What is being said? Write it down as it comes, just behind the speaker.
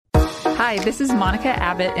Hi, this is Monica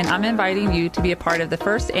Abbott, and I'm inviting you to be a part of the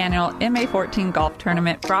first annual MA14 golf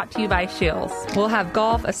tournament brought to you by Shields. We'll have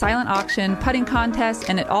golf, a silent auction, putting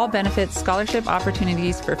contest, and it all benefits scholarship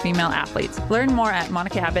opportunities for female athletes. Learn more at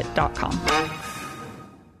monicaabbott.com.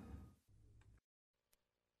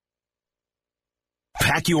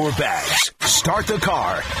 Pack your bags, start the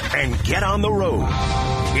car, and get on the road.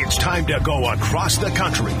 It's time to go across the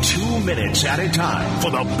country, 2 minutes at a time,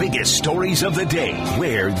 for the biggest stories of the day,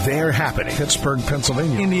 where they're happening. Pittsburgh,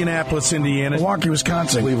 Pennsylvania. Indianapolis, Indiana. Milwaukee,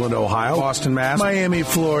 Wisconsin. Cleveland, Ohio. Boston, Mass. Miami,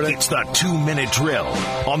 Florida. It's the 2-minute drill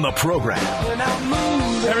on the program.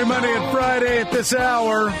 Every Monday and Friday at this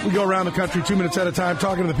hour, we go around the country 2 minutes at a time,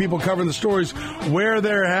 talking to the people covering the stories where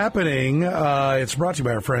they're happening. It's brought to you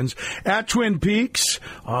by our friends at Twin Peaks.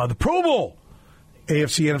 The Pro Bowl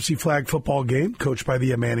AFC NFC flag football game coached by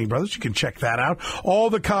the Manning brothers. You can check that out. All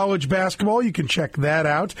the college basketball, you can check that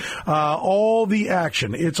out. All the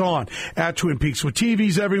action, it's on at Twin Peaks with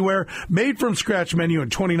TVs everywhere, made from scratch menu and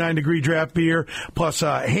 29-degree draft beer, plus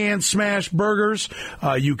hand smash burgers.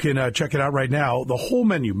 You can check it out right now. The whole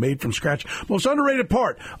menu made from scratch. Most underrated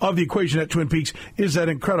part of the equation at Twin Peaks is that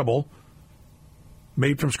incredible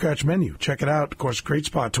made-from-scratch menu. Check it out. Of course, great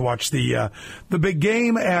spot to watch the big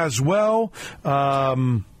game as well.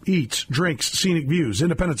 Eats, drinks, scenic views,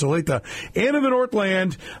 Independence, Olathe, and in the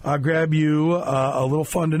Northland. Grab you a little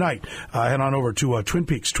fun tonight. Head on over to Twin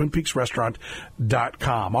Peaks,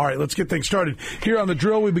 TwinPeaksRestaurant.com. All right, let's get things started. Here on The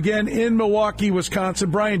Drill, we begin in Milwaukee, Wisconsin.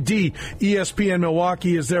 Brian D., ESPN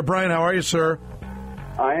Milwaukee, is there. Brian, how are you, sir?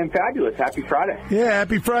 I am fabulous. Happy Friday. Yeah,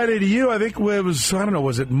 happy Friday to you. I think it was, I don't know,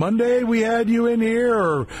 was it Monday we had you in here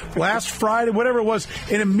or last Friday, whatever it was.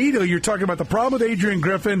 And immediately you're talking about the problem with Adrian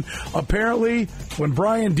Griffin. Apparently, when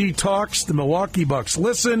Brian D. talks, the Milwaukee Bucks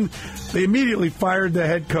listen. They immediately fired the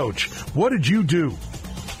head coach. What did you do?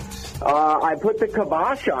 I put the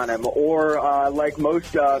kibosh on him, or like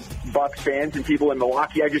most Bucks fans and people in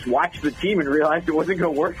Milwaukee, I just watched the team and realized it wasn't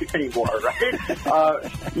going to work anymore, right?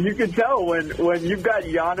 You can tell when you've got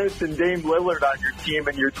Giannis and Dame Lillard on your team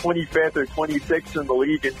and you're 25th or 26th in the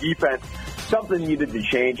league in defense, something needed to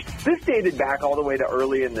change. This dated back all the way to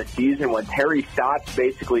early in the season when Terry Stotts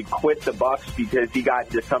basically quit the Bucks because he got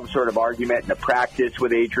into some sort of argument in a practice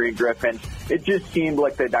with Adrian Griffin. It just seemed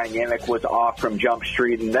like the dynamic was off from Jump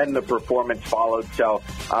Street, and then the performance followed. So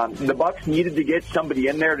the Bucks needed to get somebody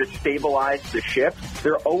in there to stabilize the ship.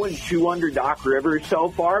 They're 0-2 under Doc Rivers so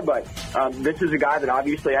far, but this is a guy that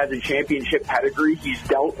obviously has a championship pedigree. He's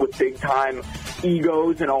dealt with big-time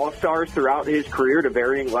egos and all-stars throughout his career to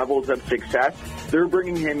varying levels of success. They're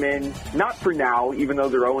bringing him in, not for now, even though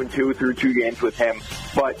they're 0-2 through 2 games with him,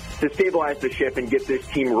 but to stabilize the ship and get this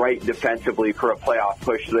team right defensively for a playoff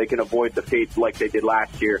push so they can avoid the fate like they did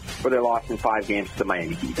last year where they lost in 5 games to the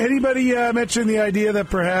Miami Heat. Anybody mention the idea that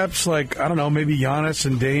perhaps, like, I don't know, maybe Giannis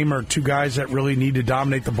and Dame are 2 guys that really need to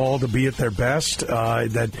dominate the ball to be at their best,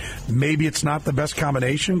 that maybe it's not the best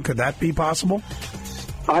combination? Could that be possible?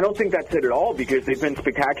 I don't think that's it at all because they've been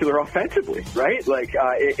spectacular offensively, right? Like,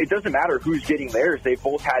 it doesn't matter who's getting theirs. They've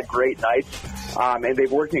both had great nights, and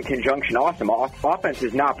they've worked in conjunction awesome. Offense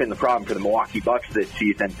has not been the problem for the Milwaukee Bucks this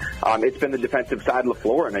season. It's been the defensive side of the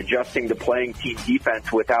floor and adjusting to playing team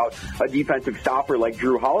defense without a defensive stopper like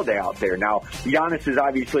Drew Holiday out there. Now, Giannis is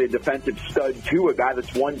obviously a defensive stud, too, a guy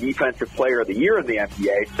that's won Defensive Player of the Year in the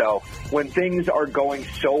NBA. So when things are going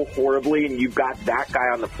so horribly and you've got that guy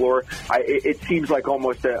on the floor, it seems like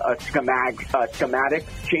almost a schematic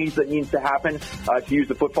change that needs to happen, to use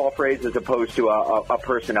the football phrase, as opposed to a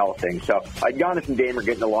personnel thing. So Giannis and Dame are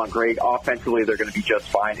getting along great. Offensively, they're going to be just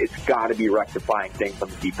fine. It's got to be rectifying things on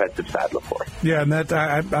the defensive side of the floor. Yeah, and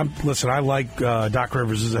that listen, I like Doc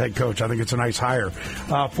Rivers as a head coach. I think it's a nice hire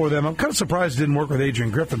for them. I'm kind of surprised it didn't work with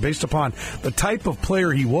Adrian Griffin based upon the type of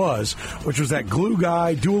player he was, which was that glue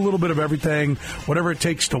guy, do a little bit of everything, whatever it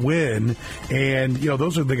takes to win. And, you know,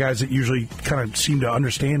 those are the guys that usually kind of seem to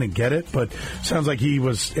understand and get it, but sounds like he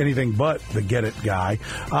was anything but the get it guy.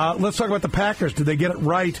 Let's talk about the Packers. Did they get it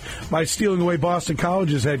right by stealing away Boston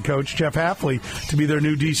College's head coach, Jeff Hafley, to be their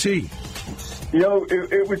new DC? You know,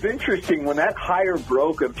 it was interesting when that hire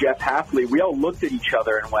broke of Jeff Hafley. We all looked at each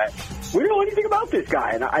other and went, we don't know anything about this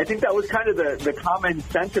guy. And I think that was kind of the common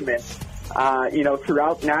sentiment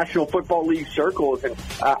throughout National Football League circles. And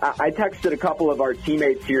I texted a couple of our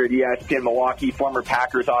teammates here at ESPN Milwaukee, former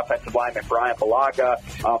Packers offensive lineman Brian Balaga,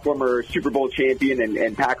 former Super Bowl champion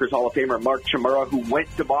and Packers Hall of Famer Mark Chmura, who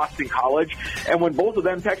went to Boston College. And when both of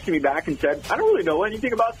them texted me back and said, I don't really know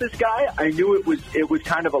anything about this guy, I knew it was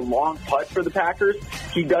kind of a long putt for the Packers.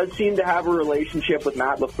 He does seem to have a relationship with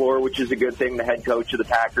Matt LaFleur, which is a good thing, the head coach of the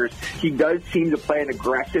Packers. He does seem to play an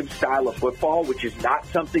aggressive style of football, which is not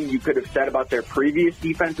something you could have said about their previous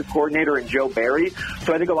defensive coordinator in Joe Barry.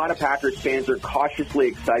 So I think a lot of Packers fans are cautiously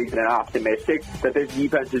excited and optimistic that this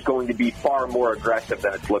defense is going to be far more aggressive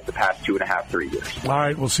than it's looked the past 2.5, 3 years. All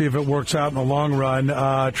right, we'll see if it works out in the long run.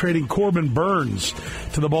 Trading Corbin Burns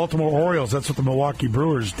to the Baltimore Orioles, that's what the Milwaukee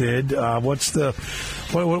Brewers did. What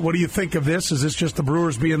do you think of this? Is this just the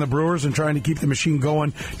Brewers being the Brewers and trying to keep the machine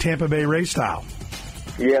going Tampa Bay Ray style?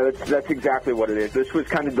 Yeah, that's exactly what it is. This was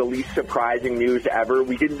kind of the least surprising news ever.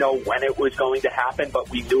 We didn't know when it was going to happen, but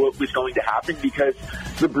we knew it was going to happen because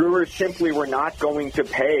the Brewers simply were not going to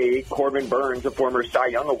pay Corbin Burns, a former Cy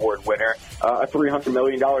Young Award winner, a $300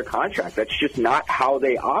 million contract. That's just not how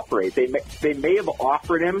they operate. They may have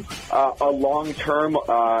offered him a long-term,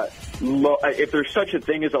 if there's such a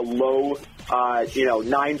thing as a low,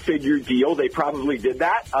 9-figure deal. They probably did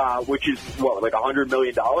that, which is, like $100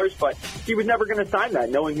 million, but he was never going to sign that,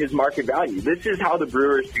 knowing his market value. This is how the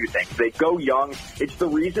Brewers do things. They go young. It's the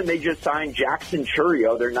reason they just signed Jackson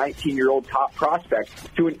Chourio, their 19-year-old top prospect,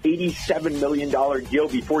 to an $87 million deal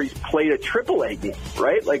before he's played a AAA game,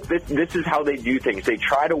 right? Like, this is how they do things. They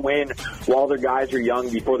try to win while their guys are young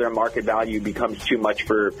before their market value becomes too much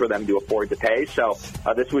for them to afford to pay. So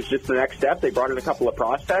this was just the next step. They brought in a couple of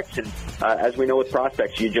prospects, and as we know with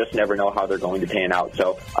prospects, you just never know how they're going to pan out.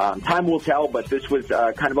 So time will tell, but this was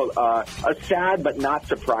kind of a sad but not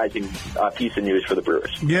surprising piece of news for the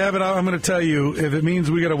Brewers. Yeah, but I'm going to tell you, if it means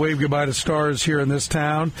we got to wave goodbye to stars here in this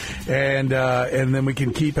town, and then we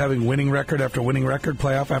can keep having winning record after winning record,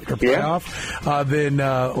 playoff after playoff,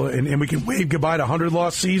 then we can wave goodbye to 100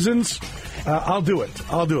 lost seasons. I'll do it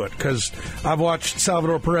because I've watched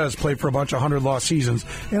Salvador Perez play for a bunch of 100 lost seasons,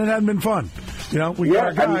 and it hasn't been fun. We got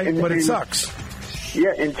our guy, but it sucks.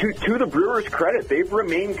 Yeah, and to the Brewers' credit, they've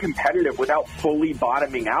remained competitive without fully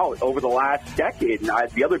bottoming out over the last decade. And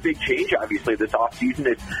the other big change, obviously, this offseason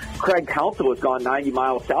is Craig Counsell has gone 90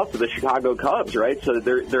 miles south to the Chicago Cubs, right? So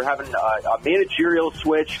they're having a managerial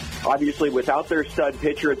switch. Obviously, without their stud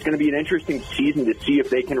pitcher, it's going to be an interesting season to see if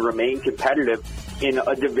they can remain competitive in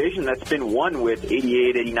a division that's been won with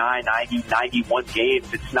 88, 89, 90, 91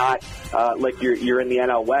 games. It's not like you're in the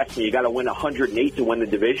NL West and you got to win 108 to win the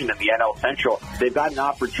division in the NL Central. They've got an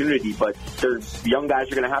opportunity, but their young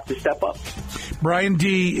guys are going to have to step up. Brian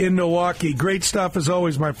D. in Milwaukee. Great stuff as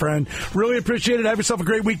always, my friend. Really appreciate it. Have yourself a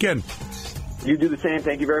great weekend. You do the same.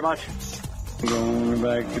 Thank you very much. Going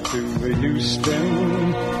back to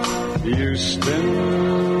Houston.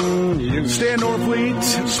 Stan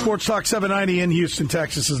Norfleet, Sports Talk 790 in Houston,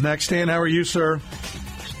 Texas is next. Stan, how are you, sir?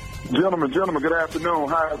 Gentlemen, good afternoon.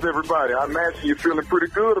 How's everybody? I imagine you're feeling pretty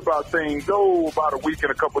good about things, about a week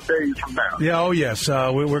and a couple of days from now. Yeah, yes.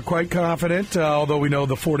 We're quite confident, although we know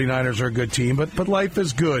the 49ers are a good team. But life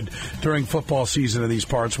is good during football season in these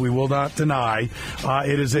parts. We will not deny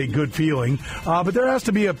it is a good feeling. But there has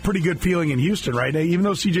to be a pretty good feeling in Houston, right? Even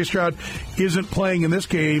though C.J. Stroud isn't playing in this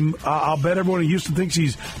game, I'll bet everyone in Houston thinks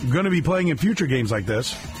he's going to be playing in future games like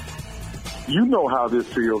this. You know how this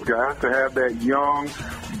feels, guys, to have that young,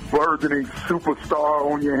 burgeoning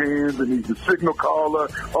superstar on your hands, and he's the signal caller.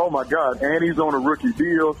 Oh, my God. And he's on a rookie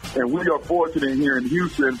deal. And we are fortunate here in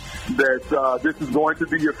Houston that this is going to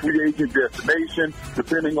be a free agent destination,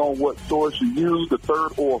 depending on what source you use, the third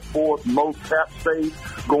or fourth most cap space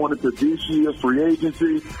going into this year's free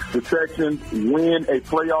agency. The Texans win a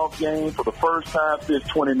playoff game for the first time since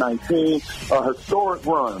 2019, a historic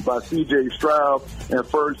run by C.J. Stroud and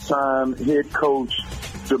first-time head coach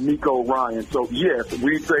DeMeco Ryan. So, yes,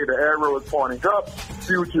 we say the arrow is pointing up,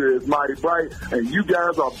 future is mighty bright, and you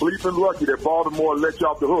guys are bleeping lucky that Baltimore let you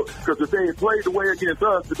off the hook. Because if they had played the way against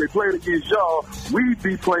us, if they played against y'all, we'd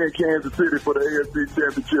be playing Kansas City for the AFC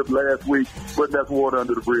Championship last week, but that's water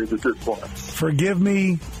under the bridge at this point. Forgive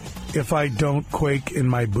me if I don't quake in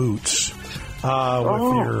my boots.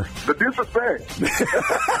 The disrespect.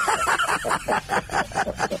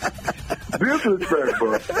 Disrespect,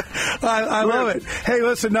 bro. I love it. Hey,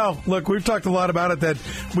 listen, look, we've talked a lot about it, that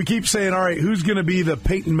we keep saying, all right, who's going to be the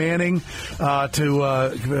Peyton Manning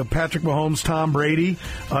to Patrick Mahomes, Tom Brady,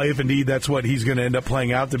 if indeed that's what he's going to end up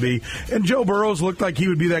playing out to be. And Joe Burrows looked like he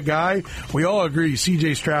would be that guy. We all agree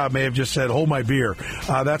C.J. Stroud may have just said, hold my beer.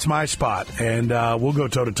 That's my spot, and we'll go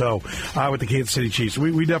toe-to-toe with the Kansas City Chiefs.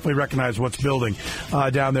 We definitely recognize what's building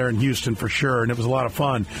down there in Houston for sure, and it was a lot of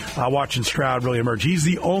fun watching Stroud really emerge. He's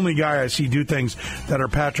the only guy I see do things that are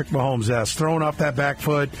Patrick Mahomes-esque, throwing off that back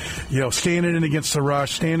foot, standing in against the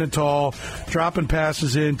rush, standing tall, dropping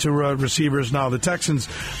passes into receivers. Now, the Texans'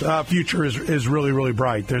 future is really, really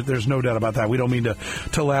bright. There's no doubt about that. We don't mean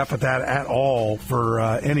to laugh at that at all for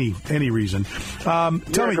any reason. Tell me,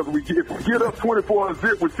 if we get up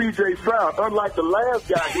 24-0 with C.J. Stroud, unlike the last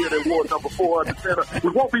guy here that wore number 4 at the center,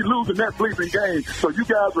 we won't be losing that bleeping game. So you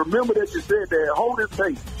guys remember that you said that. Hold his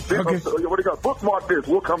tape. Okay. Bookmark this.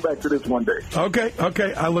 We'll come back to this one day. Okay.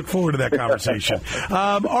 I look forward to that conversation.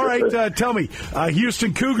 All right, tell me,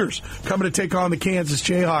 Houston Cougars coming to take on the Kansas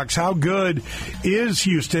Jayhawks. How good is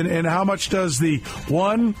Houston, and how much does the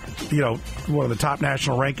one of the top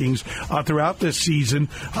national rankings throughout this season,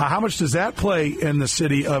 how much does that play in the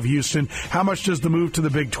city of Houston? How much does the move to the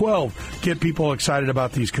Big 12 get people excited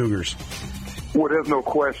about these Cougars? Well, there's no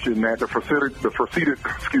question that the Fertitta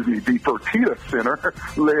Center,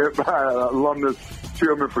 led by alumnus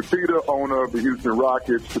Chairman Fertitta, owner of the Houston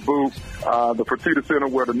Rockets, to boot. The Fertitta Center,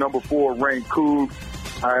 where the number 4 ranked Cougs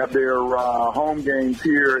have their home games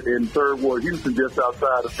here in Third Ward, Houston, just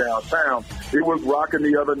outside of downtown. It was rocking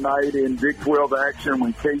the other night in Big 12 action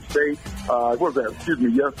when K-State, that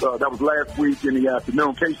was last week in the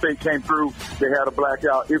afternoon. K-State came through. They had a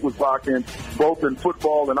blackout. It was rocking both in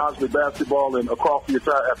football and obviously basketball and across the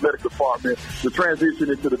entire athletic department. The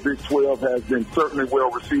transition into the Big 12 has been certainly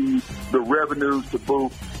well received. The revenues to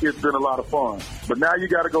boot. It's been a lot of fun. But now you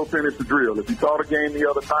got to go finish the drill. If you saw the game the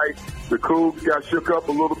other night, the Cougs got shook up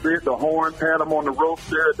a little bit. The Horns had them on the ropes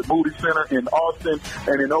there at the Moody Center in Austin.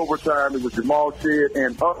 And in overtime, it was Jamal Shedd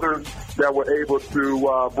and others that were able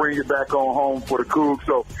to bring it back on home for the Cougs.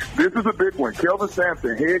 So this is a big one. Kelvin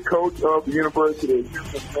Sampson, head coach of the University of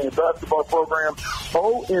Houston men's basketball program,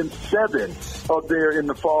 0-7 up there in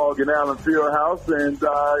the fog in Allen Fieldhouse. And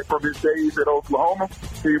from his days at Oklahoma,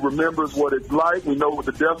 he remembers what it's like. We know what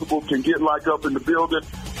the decibels can get like up in the building.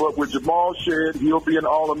 But with Jamal Shedd, he'll be an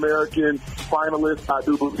All-American finalist, I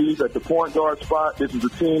do believe, at the point guard spot. This is a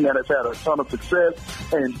team that has had a ton of success.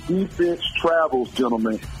 And defense travels,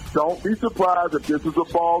 gentlemen. Don't be surprised if this is a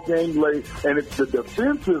ball game late, and it's the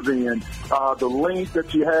defensive end, the length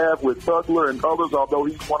that you have with Tugler and others, although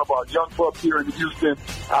he's one of our young pups here in Houston.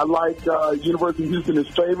 I like University of Houston is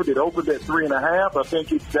favored. It opened at 3.5. I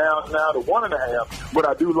think it's down now to 1.5, but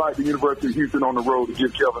I do like the University of Houston on the road to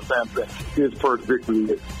give Kelvin Sampson his first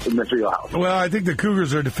victory in the Fieldhouse. Well, I think the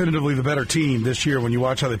Cougars are definitively the better team this year when you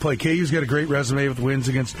watch how they play. KU's got a great resume with wins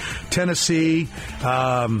against Tennessee.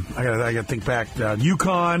 I got to think back.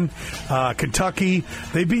 UConn. Kentucky.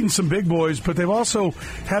 They've beaten some big boys, but they've also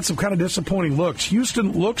had some kind of disappointing looks.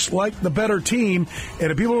 Houston looks like the better team,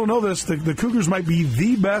 and if people don't know this, the Cougars might be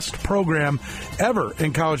the best program ever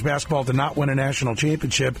in college basketball to not win a national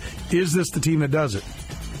championship. Is this the team that does it?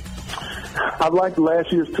 I liked last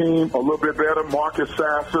year's team a little bit better. Marcus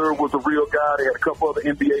Sasser was a real guy. They had a couple other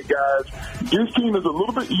NBA guys. This team is a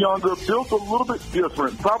little bit younger, built a little bit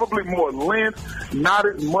different, probably more length, not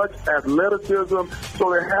as much athleticism,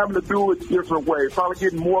 so they're having to do it different ways. Probably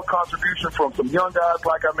getting more contribution from some young guys,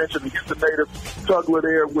 like I mentioned, the Houston native Tugler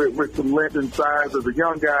there with some length and size as a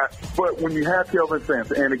young guy. But when you have Kelvin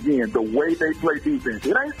Sampson, and again, the way they play defense,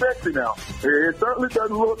 it ain't sexy now. It certainly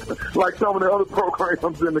doesn't look like some of the other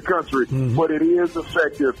programs in the country. But it is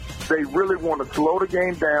effective. They really want to slow the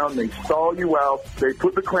game down. They stall you out. They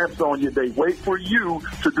put the clamps on you. They wait for you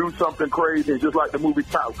to do something crazy, just like the movie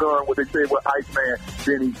Top Gun, where they say, well, Iceman,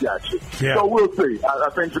 then he got you. Yeah. So we'll see. I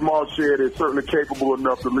think Jamal Shedd is certainly capable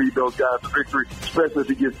enough to lead those guys to victory, especially if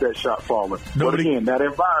he gets that shot falling. But again, that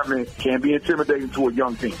environment can be intimidating to a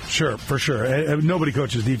young team. Sure, for sure. Nobody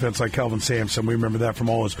coaches defense like Kelvin Sampson. We remember that from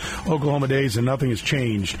all his Oklahoma days, and nothing has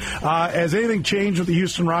changed. Has anything changed with the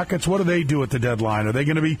Houston Rockets? What do they do at the deadline? Are they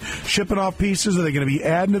going to be shipping off pieces? Are they going to be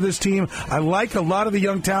adding to this team? I like a lot of the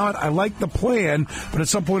young talent. I like the plan, but at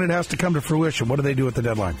some point it has to come to fruition. What do they do at the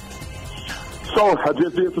deadline? So I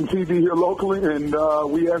just did some TV here locally, and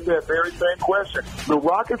we asked that very same question. The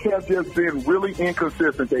Rockets have just been really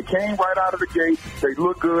inconsistent. They came right out of the gate. They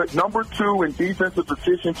look good. Number 2 in defensive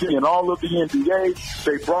efficiency in all of the NBA.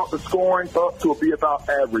 They brought the scoring up to be about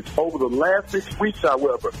average. Over the last 6 weeks,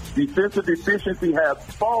 however, defensive efficiency has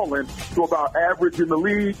fallen to about average in the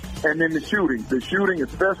league, and then the shooting,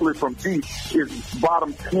 especially from deep, is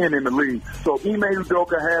bottom 10 in the league. So Ime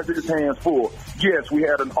Udoka has his hands full. Yes, we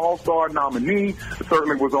had an all-star nominee,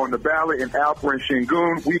 certainly was on the ballot, in Alperen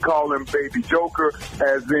Şengün. We call him Baby Joker,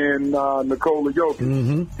 as in Nikola Jokic.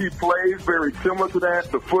 Mm-hmm. He plays very similar to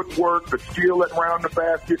that, the footwork, the skill around the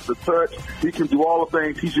basket, the touch. He can do all the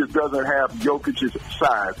things. He just doesn't have Jokic's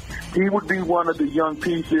size. He would be one of the young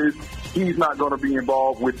pieces. He's not going to be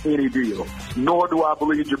involved with any deal. Nor do I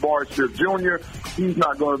believe Jabari Smith Jr. He's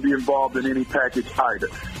not going to be involved in any package either.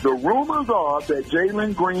 The rumors are that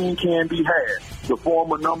Jalen Green can be had, the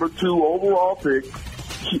former number 2 overall pick.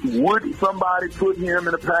 Would somebody put him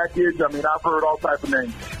in a package? I mean, I've heard all types of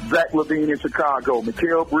names. Zach LaVine in Chicago,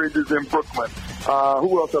 Mikal Bridges in Brooklyn.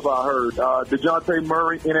 Who else have I heard? DeJounte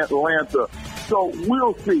Murray in Atlanta. So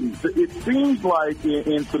we'll see. It seems like,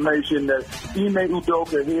 in summation, that Ime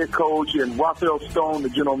Udoka, head coach, and Rafael Stone, the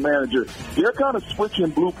general manager, they're kind of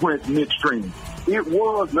switching blueprints midstream. It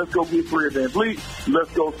was, let's go get Fred VanVleet,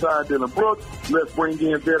 let's go sign Dylan Brooks, let's bring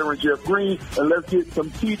in veteran Jeff Green, and let's get some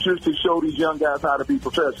teachers to show these young guys how to be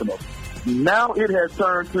professionals. Now it has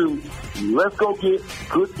turned to, let's go get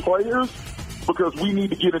good players, because we need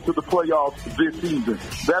to get into the playoffs this season.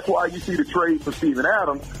 That's why you see the trade for Steven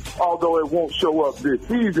Adams, although it won't show up this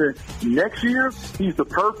season. Next year, he's the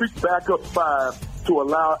perfect backup 5 to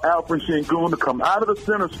allow Alperen Şengün to come out of the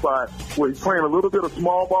center spot where he's playing a little bit of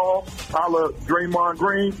small ball, a la Draymond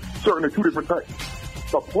Green, certainly 2 different types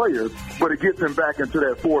of players, but it gets him back into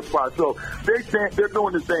that 4th spot. So they're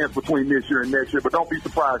doing this dance between this year and next year, but don't be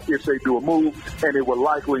surprised if they do a move, and it will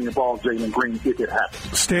likely involve Jalen Green if it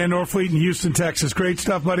happens. Stan Norfleet in Houston, Texas. Great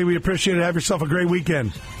stuff, buddy. We appreciate it. Have yourself a great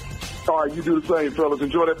weekend. All right, you do the same, fellas.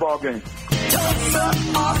 Enjoy that ball game.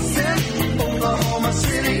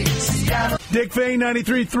 Dick Fane,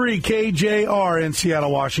 93.3 KJR in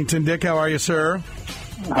Seattle, Washington. Dick, how are you, sir?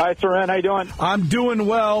 Hi, Soren. How you doing? I'm doing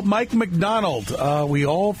well. Mike McDonald. We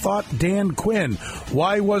all thought Dan Quinn.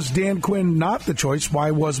 Why was Dan Quinn not the choice?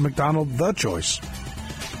 Why was McDonald the choice?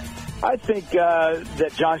 I think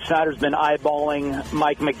that John Schneider's been eyeballing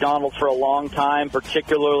Mike McDonald for a long time,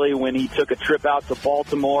 particularly when he took a trip out to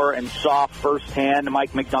Baltimore and saw firsthand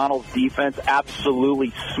Mike McDonald's defense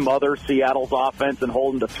absolutely smother Seattle's offense and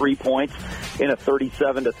hold them to 3 points in a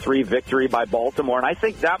 37-3 victory by Baltimore. And I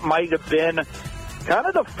think that might have been kind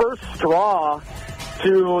of the first straw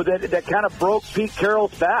that kind of broke Pete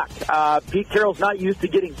Carroll's back. Pete Carroll's not used to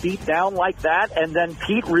getting beat down like that, and then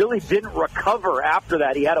Pete really didn't recover after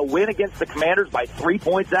that. He had a win against the Commanders by 3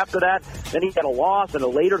 points after that. Then he had a loss and a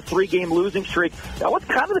later 3-game losing streak. That was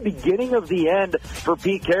kind of the beginning of the end for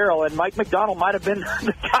Pete Carroll, and Mike McDonald might have been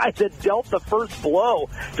the guy that dealt the first blow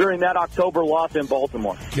during that October loss in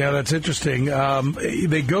Baltimore. Yeah, that's interesting.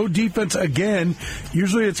 They go defense again.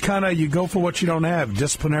 Usually it's kind of you go for what you don't have,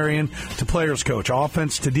 disciplinarian to players coach, offense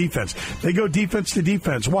to defense. They go defense to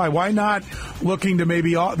defense. Why? Why not looking to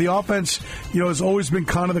maybe the offense, has always been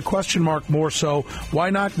kind of the question mark more so. Why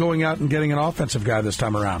not going out and getting an offensive guy this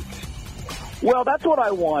time around? Well, that's what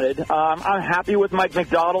I wanted. I'm happy with Mike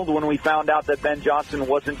McDonald when we found out that Ben Johnson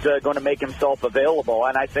wasn't going to make himself available.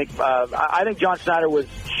 And I think John Schneider was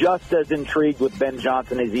just as intrigued with Ben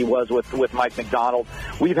Johnson as he was with Mike McDonald.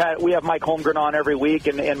 We have Mike Holmgren on every week,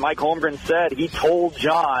 and Mike Holmgren said he told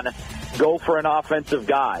John, go for an offensive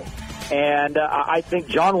guy. And I think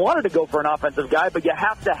John wanted to go for an offensive guy, but you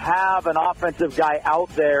have to have an offensive guy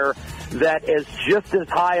out there that is just as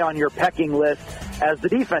high on your pecking list as the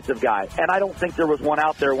defensive guy. And I don't think there was one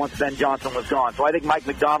out there once Ben Johnson was gone. So I think Mike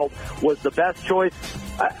McDonald was the best choice.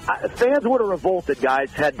 Fans would have revolted,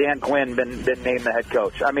 guys, had Dan Quinn been named the head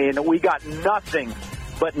coach. I mean, we got nothing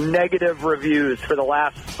but negative reviews for the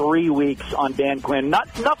last 3 weeks on Dan Quinn.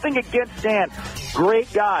 Nothing against Dan.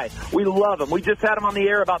 Great guy. We love him. We just had him on the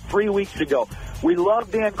air about 3 weeks ago. We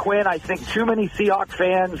love Dan Quinn. I think too many Seahawks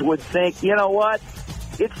fans would think, you know what?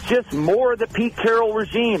 It's just more the Pete Carroll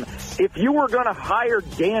regime. If you were going to hire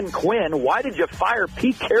Dan Quinn, why did you fire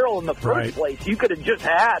Pete Carroll in the first place? You could have just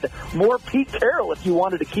had more Pete Carroll if you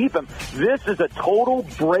wanted to keep him. This is a total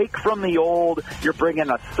break from the old. You're bringing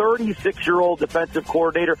a 36-year-old defensive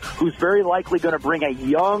coordinator who's very likely going to bring a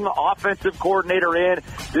young offensive coordinator in.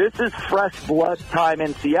 This is fresh blood time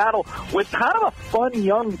in Seattle with kind of a fun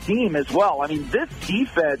young team as well. I mean, this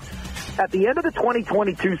defense, at the end of the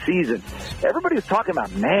 2022 season, everybody was talking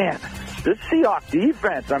about, man, this Seahawks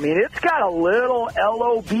defense, I mean, it's got a little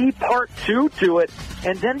LOB part 2 to it,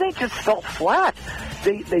 and then they just fell flat.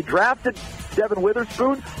 They drafted Devin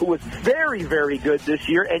Witherspoon, who was very, very good this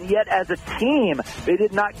year, and yet as a team, they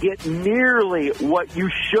did not get nearly what you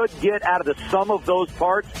should get out of the sum of those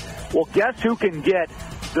parts. Well, guess who can get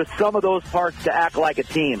the sum of those parts to act like a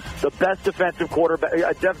team? The best defensive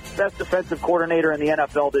coordinator in the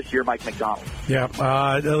NFL this year, Mike Macdonald. Yeah,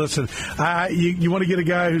 listen, you want to get a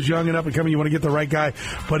guy who's young and up and coming, you want to get the right guy,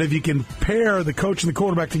 but if you can pair the coach and the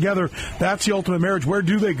quarterback together, that's the ultimate marriage. Where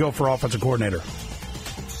do they go for offensive coordinator?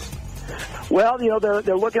 Well,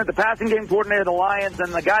 they're looking at the passing game coordinator of the Lions,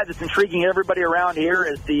 and the guy that's intriguing everybody around here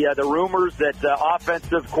is the rumors that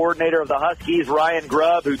offensive coordinator of the Huskies, Ryan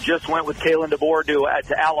Grubb, who just went with Kalen DeBoer to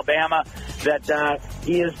Alabama, that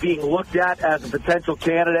he is being looked at as a potential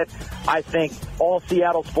candidate. I think all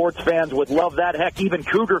Seattle sports fans would love that. Heck, even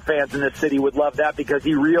Cougar fans in this city would love that because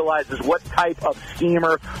he realizes what type of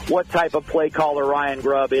schemer, what type of play caller Ryan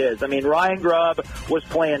Grubb is. I mean, Ryan Grubb was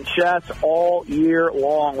playing chess all year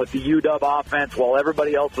long with the UW offense while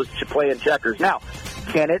everybody else was playing checkers. Now,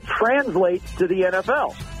 can it translate to the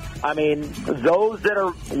NFL? I mean, those that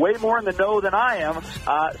are way more in the know than I am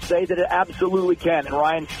say that it absolutely can, and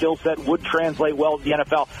Ryan's skill set would translate well to the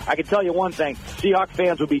NFL. I can tell you one thing, Seahawks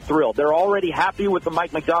fans would be thrilled. They're already happy with the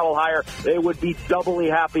Mike Macdonald hire. They would be doubly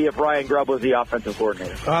happy if Ryan Grubb was the offensive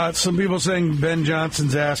coordinator. Some people saying Ben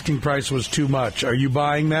Johnson's asking price was too much. Are you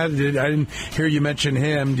buying that? I didn't hear you mention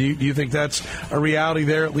him. Do you think that's a reality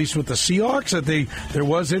there, at least with the Seahawks, that there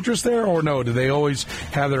was interest there, or no? Do they always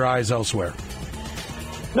have their eyes elsewhere?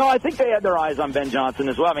 No, I think they had their eyes on Ben Johnson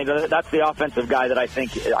as well. I mean, that's the offensive guy that I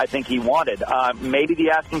think he wanted. Maybe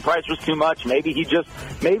the asking price was too much. Maybe he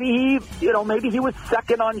was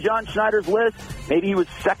second on John Schneider's list. Maybe he was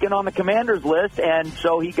second on the Commander's list, and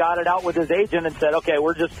so he got it out with his agent and said, "Okay,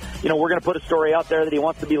 we're going to put a story out there that he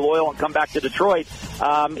wants to be loyal and come back to Detroit."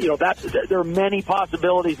 There are many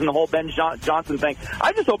possibilities in the whole Ben Johnson thing.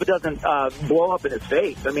 I just hope it doesn't blow up in his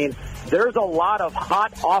face. I mean, there's a lot of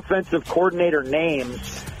hot offensive coordinator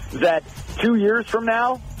names that 2 years from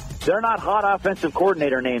now, they're not hot offensive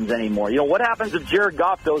coordinator names anymore. What happens if Jared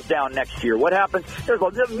Goff goes down next year? What happens? There's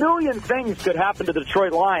a million things could happen to the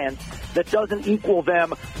Detroit Lions that doesn't equal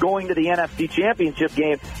them going to the NFC Championship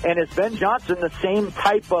game. And is Ben Johnson the same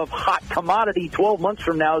type of hot commodity 12 months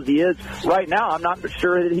from now as he is right now? I'm not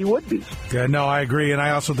sure that he would be. Yeah, no, I agree. And I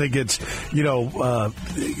also think it's,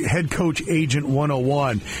 head coach agent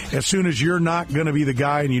 101. As soon as you're not going to be the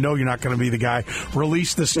guy and you're not going to be the guy,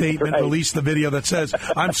 release the statement, right. Release the video that says,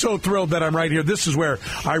 I'm so thrilled that I'm right here. This is where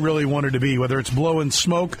I really wanted to be, whether it's blowing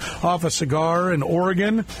smoke off a cigar in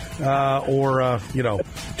Oregon or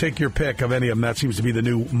take your pick of any of them. That seems to be the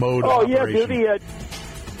new mode of operation. Yeah,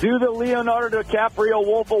 do the Leonardo DiCaprio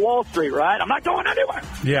Wolf of Wall Street, right? I'm not going anywhere.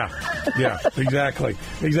 Yeah, exactly.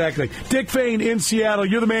 Dick Fain in Seattle.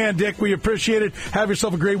 You're the man, Dick. We appreciate it. Have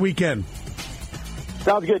yourself a great weekend.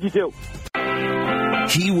 Sounds good. You too.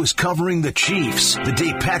 He was covering the Chiefs the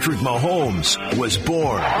day Patrick Mahomes was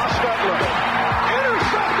born. Intercepted.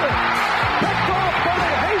 Picked off by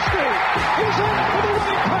Hastings. He's in for the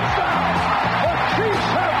winning touchdown. The Chiefs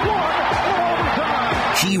have won in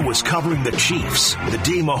overtime. He was covering the Chiefs the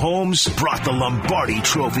day Mahomes brought the Lombardi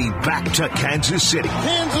Trophy back to Kansas City.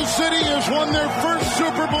 Kansas City has won their first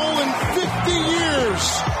Super Bowl in 50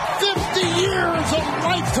 years. 50 years, a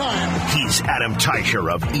lifetime. He's Adam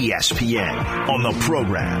Teicher of ESPN on the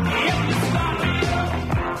program.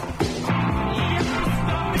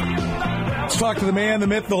 Let's talk to the man, the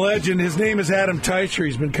myth, the legend. His name is Adam Teicher.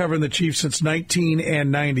 He's been covering the Chiefs since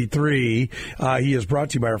 1993. He is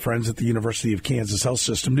brought to you by our friends at the University of Kansas Health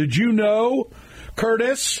System. Did you know,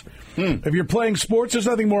 Curtis, if you're playing sports, there's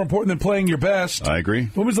nothing more important than playing your best. I agree.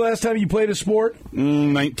 When was the last time you played a sport?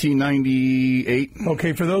 1998.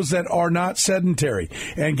 Okay, for those that are not sedentary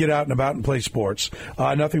and get out and about and play sports,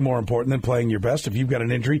 nothing more important than playing your best. If you've got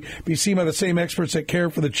an injury, be seen by the same experts that care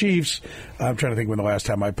for the Chiefs. I'm trying to think when the last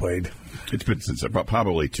time I played. It's been since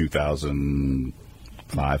probably 2005.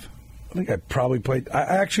 I think I probably played.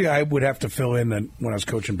 I would have to fill in when I was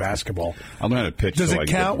coaching basketball. I learned how to pitch. Does it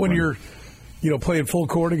count when you're playing full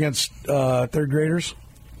court against third graders?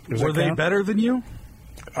 Were they better than you?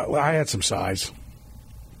 I had some size.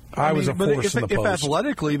 I was a force in the post. If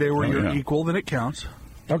athletically they were your equal, then it counts.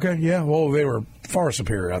 Okay, yeah. Well, they were far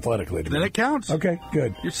superior athletically. Then it counts. Okay,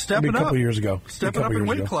 good. You're stepping Maybe a couple up. years ago. Stepping up in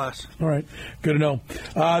weight class. All right, good to know.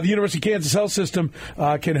 The University of Kansas Health System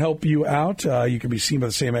can help you out. You can be seen by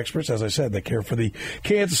the same experts, as I said, that care for the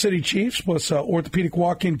Kansas City Chiefs, plus orthopedic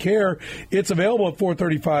walk-in care. It's available at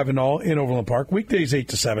 435 and all in Overland Park. Weekdays 8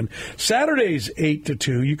 to 7, Saturdays 8 to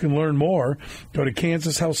 2. You can learn more. Go to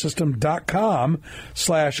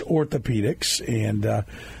kansashealthsystem.com/orthopedics and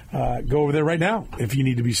go over there right now if you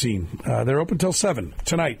need to be seen. They're open till 7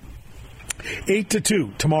 tonight. 8 to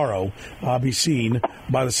 2 tomorrow. Be seen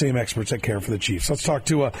by the same experts that care for the Chiefs. Let's talk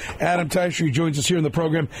to Adam Teicher. He joins us here in the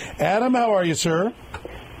program. Adam, how are you, sir?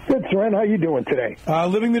 Good, Soren. How you doing today?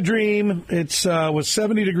 Living the dream. It was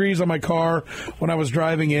 70 degrees on my car when I was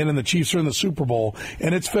driving in, and the Chiefs are in the Super Bowl,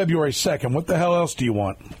 and it's February 2nd. What the hell else do you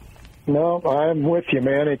want? No, I'm with you,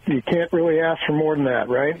 man. You can't really ask for more than that,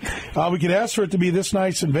 right? We could ask for it to be this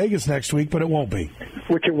nice in Vegas next week, but it won't be.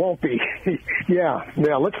 Which it won't be. Yeah.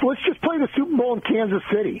 Let's just play the Super Bowl in Kansas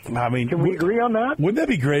City. I mean, can we agree on that? Wouldn't that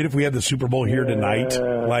be great if we had the Super Bowl here tonight?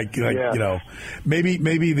 Yeah. You know,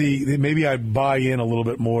 maybe I'd buy in a little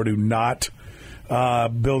bit more to not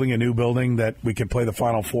building a new building that we could play the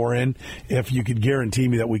Final Four in, if you could guarantee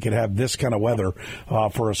me that we could have this kind of weather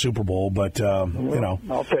for a Super Bowl. But,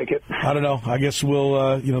 I'll take it. I don't know. I guess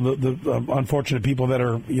we'll, the unfortunate people that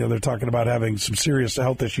are, they're talking about having some serious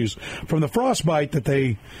health issues from the frostbite that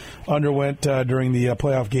they underwent during the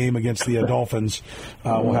playoff game against the Dolphins.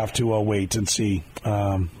 We'll have to wait and see.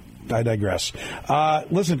 I digress.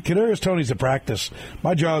 Listen, Kadarius Toney's at practice.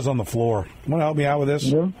 My jaw's on the floor. Want to help me out with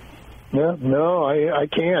this? Yeah, no, I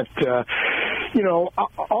can't.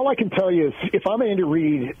 All I can tell you is if I'm Andy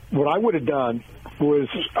Reid, what I would have done was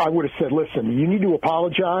I would have said, listen, you need to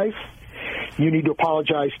apologize. You need to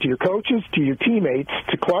apologize to your coaches, to your teammates,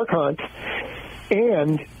 to Clark Hunt,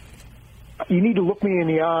 and you need to look me in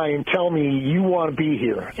the eye and tell me you want to be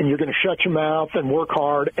here and you're going to shut your mouth and work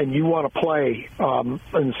hard and you want to play in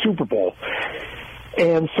the Super Bowl.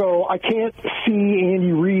 And so I can't see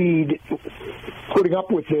Andy Reid putting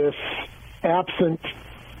up with this absent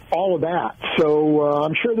all of that. So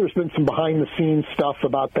I'm sure there's been some behind-the-scenes stuff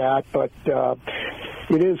about that, but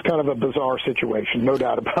it is kind of a bizarre situation, no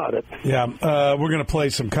doubt about it. Yeah, we're going to play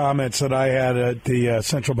some comments that I had at the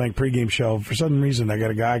Central Bank pregame show. For some reason, I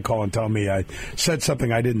got a guy call and tell me I said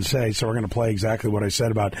something I didn't say, so we're going to play exactly what I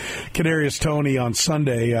said about Kadarius Toney on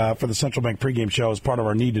Sunday for the Central Bank pregame show as part of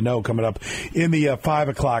our Need to Know coming up in the 5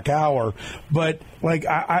 o'clock hour. But,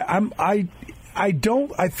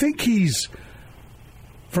 I think he's,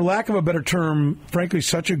 for lack of a better term, frankly,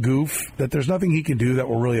 such a goof that there's nothing he can do that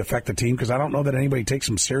will really affect the team because I don't know that anybody takes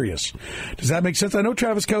him serious. Does that make sense? I know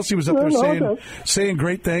Travis Kelce was up there saying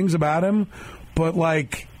great things about him, but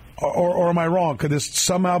or am I wrong? Could this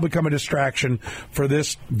somehow become a distraction for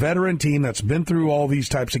this veteran team that's been through all these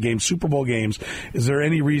types of games, Super Bowl games? Is there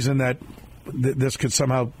any reason that this could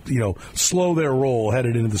somehow, slow their roll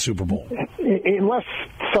headed into the Super Bowl? Unless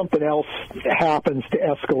something else happens to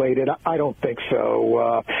escalate it, I don't think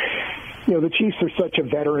so. The Chiefs are such a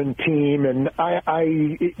veteran team, and I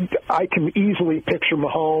can easily picture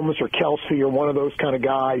Mahomes or Kelce or one of those kind of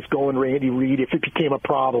guys going to Andy Reid if it became a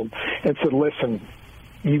problem and said, "Listen,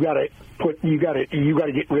 you got to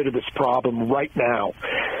get rid of this problem right now."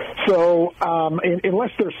 So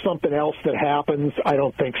unless there's something else that happens, I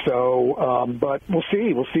don't think so. But we'll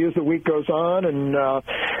see. We'll see as the week goes on, and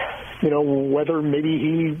whether maybe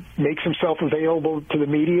he makes himself available to the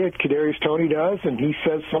media. Kadarius Toney does, and he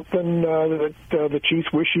says something that the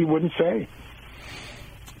Chiefs wish he wouldn't say.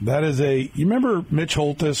 That is you remember Mitch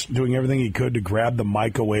Holthus doing everything he could to grab the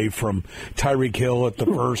mic away from Tyreek Hill at the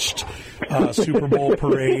first Super Bowl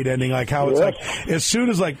parade, ending how it's as soon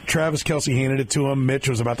as Travis Kelce handed it to him, Mitch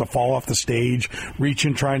was about to fall off the stage,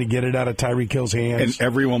 reaching, trying to get it out of Tyreek Hill's hands. And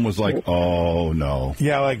everyone was like, oh, no.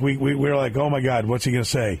 Yeah, we were like, oh, my God, what's he going to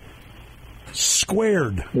say?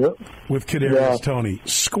 Squared with Kadarius Toney.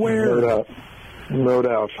 Squared. No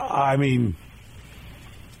doubt. I mean,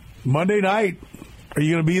 Monday night, are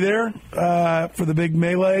you going to be there for the big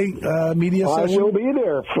Melee media session? I will be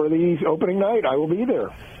there for the opening night. I will be there.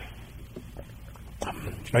 Are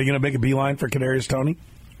you going to make a beeline for Kadarius Toney?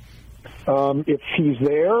 If he's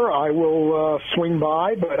there, I will swing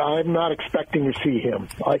by, but I'm not expecting to see him.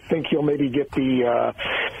 I think he'll maybe get the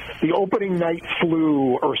opening night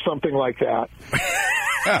flu or something like that.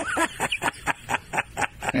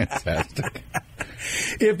 Fantastic.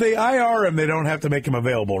 If they IR him, they don't have to make him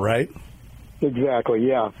available, right? Exactly,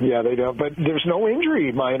 yeah, they don't. But there's no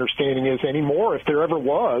injury, my understanding is, anymore, if there ever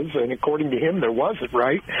was, and according to him, there wasn't,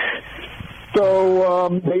 right?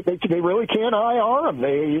 So they really can't IR him.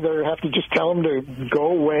 They either have to just tell him to go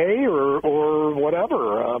away or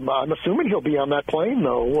whatever. I'm assuming he'll be on that plane,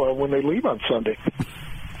 though, when they leave on Sunday.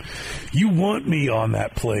 You want me on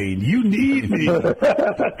that plane. You need me on that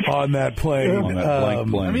plane. On that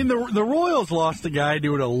blank plane. I mean, the Royals lost a guy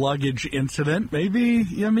due to a luggage incident. Maybe,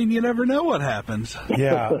 you never know what happens.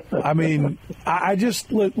 Yeah. I mean, I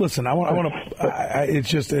just, listen, I want to, it's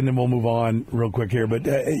just, and then we'll move on real quick here. But,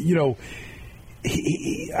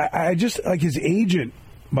 I just, like, his agent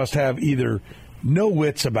must have either no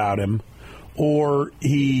wits about him or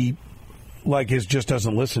he, just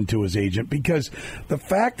doesn't listen to his agent, because the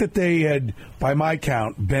fact that they had, by my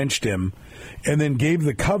count, benched him and then gave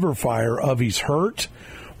the cover fire of he's hurt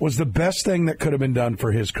was the best thing that could have been done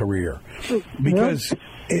for his career. Because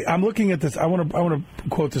I'm looking at this. I want to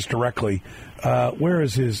quote this directly. Where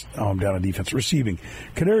is his? Oh, I'm down on defense. Receiving.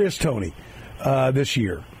 Kadarius Toney this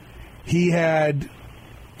year. He had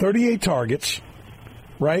 38 targets,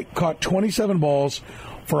 right? Caught 27 balls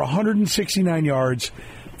for 169 yards.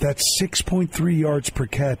 That's 6.3 yards per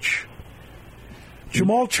catch.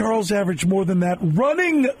 Jamal Charles averaged more than that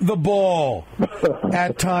running the ball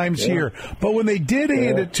at times here. But when they did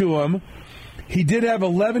hand it to him, he did have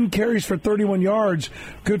 11 carries for 31 yards,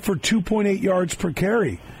 good for 2.8 yards per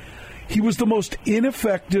carry. He was the most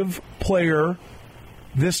ineffective player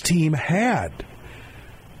this team had.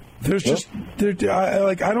 There's just,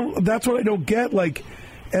 I don't, that's what I don't get.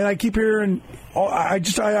 And I keep hearing, I'm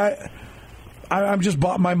just,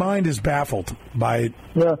 my mind is baffled by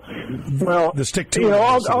the stick team.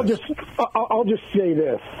 I'll just say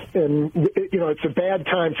this, and it's a bad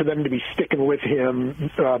time for them to be sticking with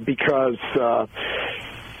him because of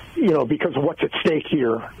what's at stake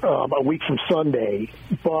here a week from Sunday.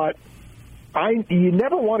 But you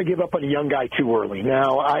never want to give up on a young guy too early.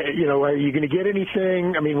 Now, are you going to get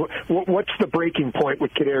anything? I mean, what's the breaking point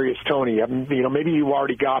with Kadarius Toney? Maybe you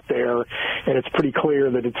already got there, and it's pretty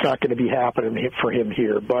clear that it's not going to be happening for him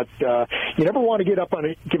here. But you never want to give up on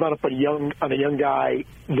a young guy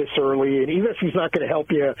this early. And even if he's not going to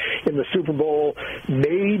help you in the Super Bowl,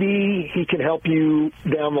 maybe he can help you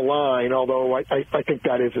down the line. Although I think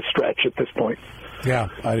that is a stretch at this point. Yeah,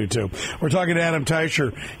 I do too. We're talking to Adam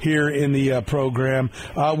Teicher here in the program.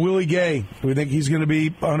 Willie Gay, do we think he's going to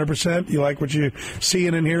be 100%? You like what you're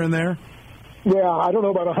seeing and hearing there? Yeah, I don't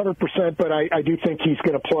know about 100%, but I do think he's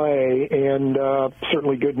going to play, and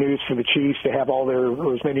certainly good news for the Chiefs to have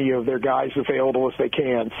as many of their guys available as they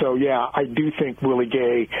can. So, yeah, I do think Willie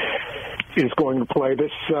Gay is going to play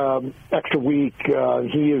this extra week.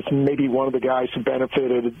 He is maybe one of the guys who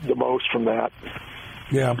benefited the most from that.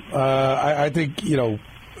 Yeah, I think, they're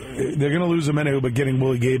going to lose Amenahu, but getting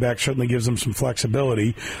Willie Gay back certainly gives them some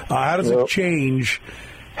flexibility. How does it change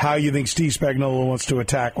how you think Steve Spagnuolo wants to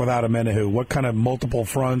attack without Amenahu? What kind of multiple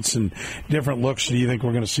fronts and different looks do you think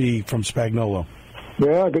we're going to see from Spagnuolo?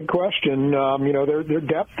 Yeah, good question. Their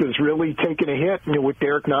depth has really taken a hit with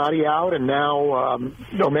Derek Nottie out and now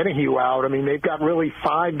Amenahu out. I mean, they've got really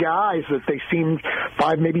five guys that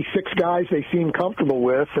maybe six guys they seem comfortable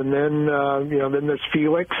with, and then then there's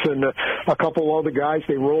Felix and a couple other guys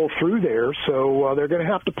they roll through there. So they're going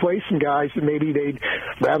to have to play some guys that maybe they'd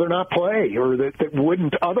rather not play or that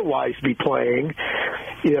wouldn't otherwise be playing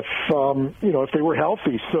if they were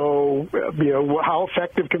healthy. So how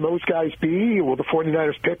effective can those guys be? Will the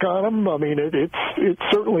 49ers pick on him? I mean, it's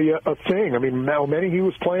certainly a thing. I mean, he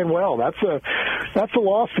was playing well. That's a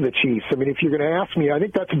loss for the Chiefs. I mean, if you're going to ask me, I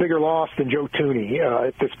think that's a bigger loss than Joe Thuney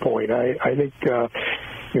at this point. I think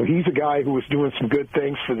he's a guy who was doing some good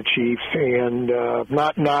things for the Chiefs, and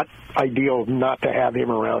not ideal not to have him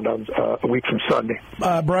around on a week from Sunday.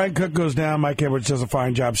 Brian Cook goes down. Mike Edwards does a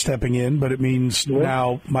fine job stepping in, but it means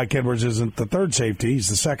now Mike Edwards isn't the third safety; he's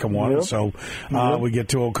the second one. Yep. So we get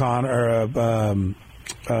to O'Connor.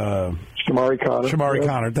 Shamari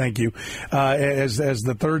Connor, thank you. As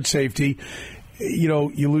the third safety,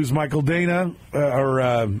 you lose Michael Dana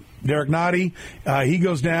or Derek Nottie. He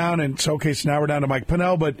goes down, and so now we're down to Mike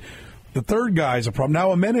Pennell, but the third guy is a problem. Now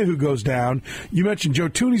Amenahu goes down. You mentioned Joe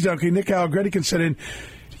Thuney's down. Okay, Nick Allegretti can sit in.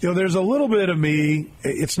 There's a little bit of me.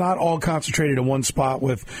 It's not all concentrated in one spot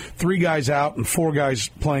with three guys out and four guys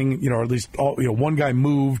playing, or at least one guy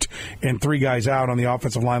moved and three guys out on the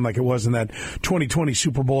offensive line like it was in that 2020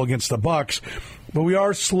 Super Bowl against the Bucs. But we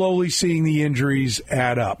are slowly seeing the injuries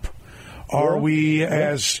add up. Are we,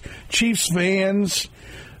 as Chiefs fans,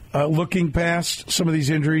 looking past some of these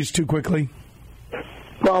injuries too quickly?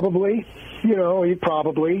 Probably.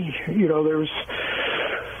 There's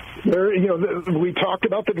We talked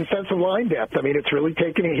about the defensive line depth. I mean, it's really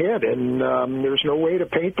taken a hit, and there's no way to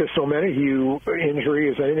paint this Omenihu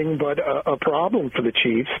injury as anything but a problem for the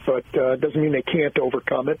Chiefs. But it doesn't mean they can't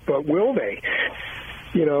overcome it. But will they?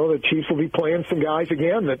 The Chiefs will be playing some guys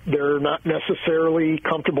again that they're not necessarily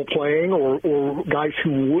comfortable playing, or guys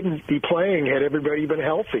who wouldn't be playing had everybody been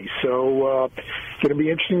healthy. So it's going to be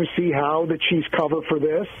interesting to see how the Chiefs cover for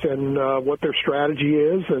this and what their strategy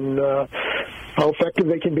is and how effective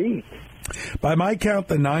they can be. By my count,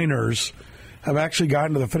 the Niners have actually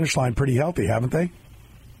gotten to the finish line pretty healthy, haven't they?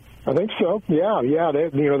 I think so. Yeah.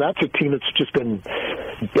 That's a team that's just been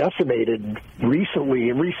decimated recently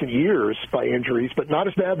in recent years by injuries, but not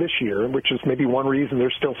as bad this year, which is maybe one reason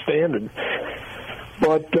they're still standing.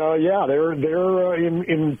 But they're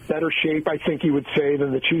in better shape, I think you would say,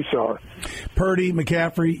 than the Chiefs are. Purdy,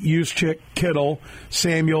 McCaffrey, Juszczyk, Kittle,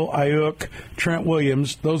 Samuel, Ayuk, Trent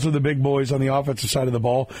Williams. Those are the big boys on the offensive side of the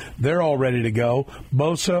ball. They're all ready to go.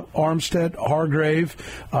 Bosa, Armstead, Hargrave,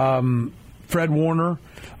 Fred Warner,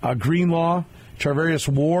 Greenlaw, Charvarius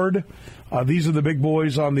Ward. These are the big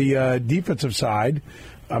boys on the defensive side.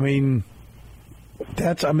 I mean,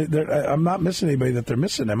 I'm not missing anybody that they're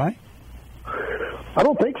missing, am I? I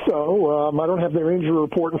don't think so. I don't have their injury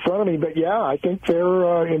report in front of me, but I think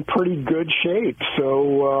they're in pretty good shape.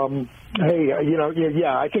 So,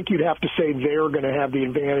 I think you'd have to say they're going to have the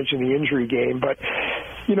advantage in the injury game. But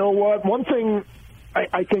you know what? One thing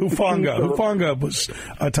I think Hufanga was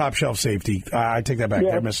a top shelf safety. I take that back.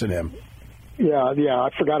 They're missing him. Yeah, I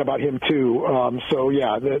forgot about him too.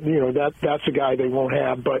 That's a guy they won't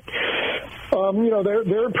have, but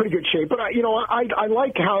they're in pretty good shape. But I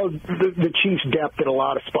like how the Chiefs' depth in a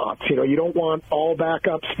lot of spots. You don't want all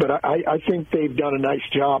backups, but I think they've done a nice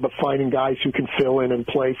job of finding guys who can fill in and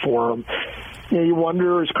play for them. You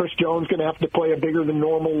wonder, is Chris Jones going to have to play a bigger than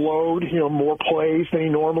normal load, more plays than he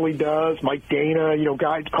normally does? Mike Dana,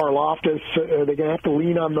 guys, Karlaftis, they're going to have to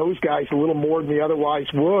lean on those guys a little more than they otherwise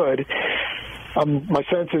would. My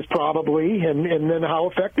sense is probably, and then how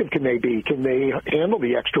effective can they be? Can they handle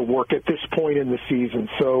the extra work at this point in the season?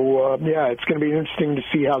 So, it's going to be interesting to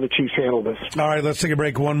see how the Chiefs handle this. All right, let's take a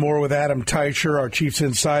break. One more with Adam Teicher, our Chiefs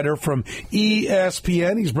insider from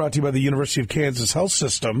ESPN. He's brought to you by the University of Kansas Health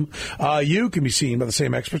System. You can be seen by the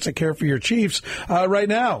same experts that care for your Chiefs right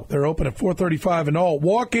now. They're open at 4:35 and all.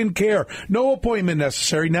 Walk-in care. No appointment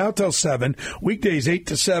necessary. Now till 7. Weekdays 8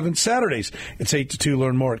 to 7. Saturdays it's 8 to 2.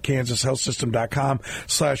 Learn more at kansashealthsystem.com/orthopedics.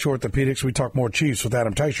 We talk more Chiefs with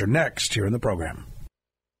Adam Teicher next here in the program.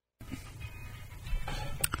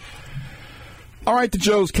 All right, the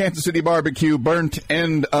Joe's Kansas City Barbecue burnt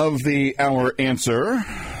end of the hour answer.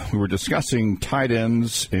 We were discussing tight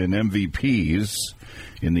ends and MVPs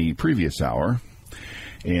in the previous hour.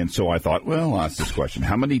 And so I thought, well, I'll ask this question.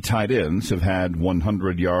 How many tight ends have had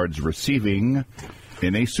 100 yards receiving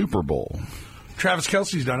in a Super Bowl? Travis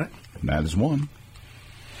Kelce's done it. That is one.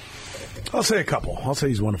 I'll say a couple. I'll say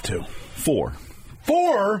he's one of two. 4.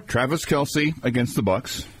 4? Travis Kelce against the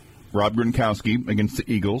Bucks. Rob Gronkowski against the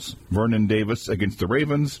Eagles. Vernon Davis against the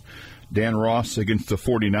Ravens. Dan Ross against the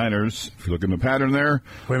 49ers. If you look in the pattern there.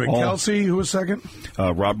 Wait a minute, Kelce, who was second?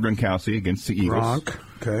 Rob Gronkowski against the Eagles. Gronk,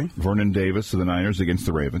 okay. Vernon Davis of the Niners against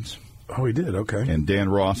the Ravens. Oh, he did, okay. And Dan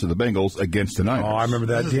Ross of the Bengals against the Niners. Oh, I remember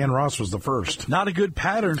that. Dan Ross was the first. Not a good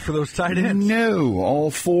pattern for those tight ends. No,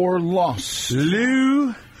 all 4 lost.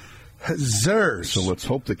 Losers. So let's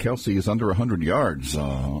hope that Kelce is under 100 yards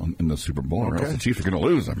in the Super Bowl, or else the Chiefs are going to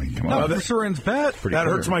lose. I mean, come on. That's Soren's bet. That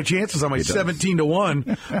hurts my chances on my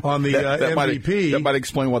 17-1 on the MVP. That might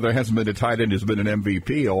explain why there hasn't been a tight end who's been an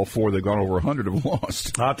MVP. All 4 they've gone over 100 have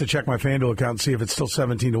lost. I'll have to check my FanDuel account and see if it's still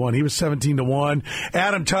 17-1. He was 17-1.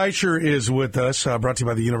 Adam Teicher is with us, brought to you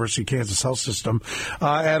by the University of Kansas Health System.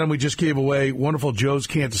 Adam, we just gave away wonderful Joe's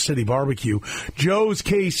Kansas City Barbecue.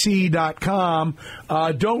 Joe'sKC.com.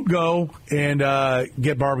 Don't go and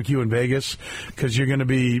get barbecue in Vegas because you're going to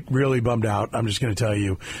be really bummed out. I'm just going to tell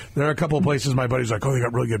you. There are a couple of places my buddy's like, oh, they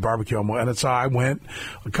got really good barbecue. And I went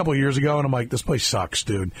a couple of years ago, and I'm like, this place sucks,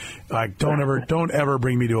 dude. Like, don't ever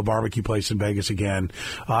bring me to a barbecue place in Vegas again.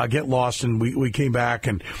 Get lost. And we came back,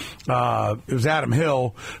 and it was Adam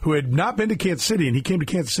Hill, who had not been to Kansas City, and he came to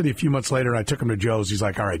Kansas City a few months later, and I took him to Joe's. He's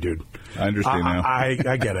like, all right, dude. I understand now. I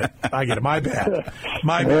get it. I get it. My bad.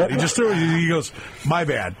 He just threw it. He goes, my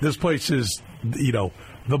bad. This place is,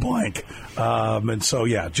 the blank. And so,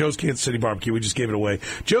 yeah, Joe's Kansas City Barbecue. We just gave it away.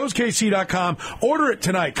 Joe'sKC.com. Order it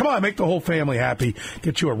tonight. Come on, make the whole family happy.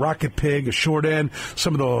 Get you a rocket pig, a short end,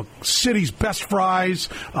 some of the city's best fries,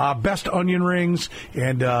 best onion rings,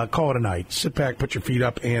 and call it a night. Sit back, put your feet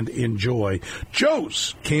up, and enjoy.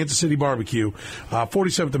 Joe's Kansas City Barbecue,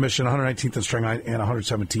 47th and Mission, 119th and String Line, and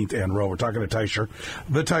 117th and Row. We're talking to Teicher.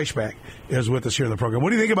 The Teichback is with us here in the program. What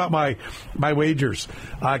do you think about my wagers?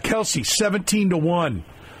 Kelsey, 17-1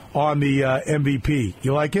 on the MVP.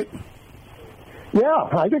 You like it? Yeah,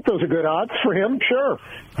 I think those are good odds for him. Sure.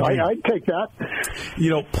 I'd take that.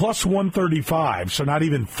 Plus 135, so not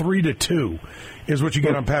even 3-2 is what you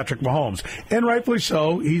get on Patrick Mahomes. And rightfully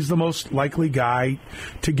so. He's the most likely guy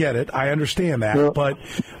to get it. I understand that. But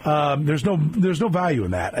there's no value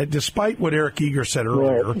in that. Despite what Eric Eager said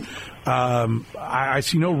earlier, I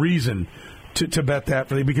see no reason to bet that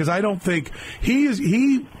for me, because I don't think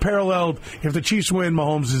he paralleled, if the Chiefs win,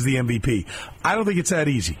 Mahomes is the MVP. I don't think it's that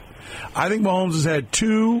easy. I think Mahomes has had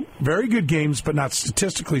 2 very good games, but not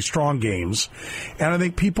statistically strong games. And I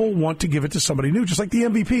think people want to give it to somebody new, just like the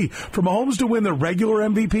MVP. For Mahomes to win the regular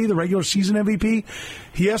MVP, the regular season MVP,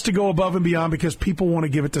 he has to go above and beyond because people want to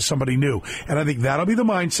give it to somebody new. And I think that'll be the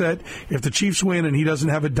mindset if the Chiefs win and he doesn't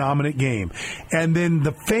have a dominant game. And then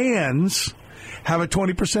the fans have a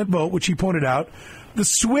 20% vote, which he pointed out. The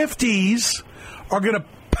Swifties are going to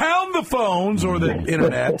pound the phones or the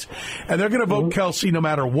internet, and they're going to vote Kelsey no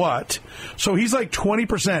matter what. So he's like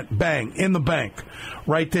 20%, bang, in the bank,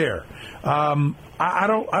 right there. I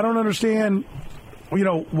don't understand,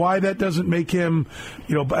 why that doesn't make him,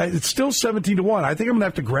 it's still 17-1. I think I'm going to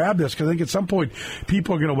have to grab this because I think at some point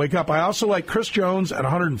people are going to wake up. I also like Chris Jones at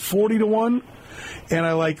 140-1, and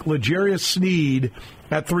I like L'Jarius Sneed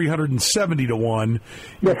at 370-1.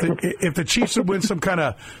 If the Chiefs would win some kind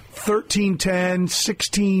of 13-10,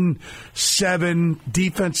 16-7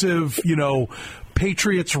 defensive,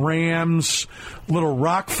 Patriots-Rams little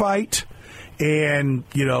rock fight, and,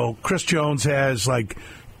 Chris Jones has like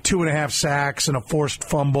 2.5 sacks and a forced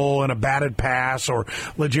fumble and a batted pass, or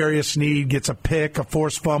L'Jarius Sneed gets a pick, a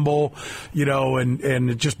forced fumble, and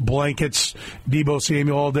it just blankets Deebo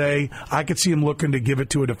Samuel all day. I could see him looking to give it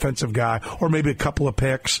to a defensive guy, or maybe a couple of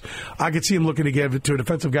picks. I could see him looking to give it to a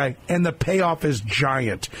defensive guy, and the payoff is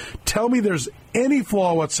giant. Tell me there's any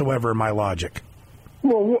flaw whatsoever in my logic.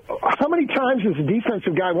 Well, how many times has a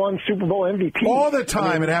defensive guy won Super Bowl MVP? All the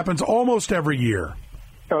time. It happens almost every year.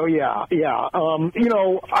 Oh, yeah.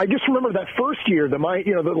 I just remember that first year, the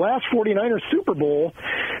last 49ers Super Bowl,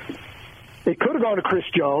 it could have gone to Chris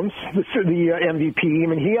Jones, the MVP. I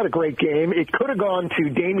mean, he had a great game. It could have gone to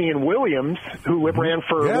Damian Williams, who ran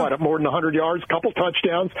for, more than 100 yards, a couple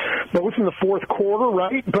touchdowns, both in the fourth quarter,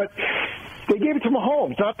 right? But they gave it to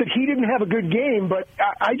Mahomes. Not that he didn't have a good game, but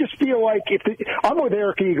I just feel like I'm with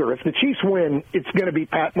Eric Eager. If the Chiefs win, it's going to be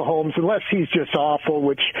Pat Mahomes, unless he's just awful,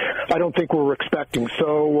 which I don't think we're expecting.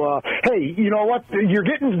 So, hey, you know what? You're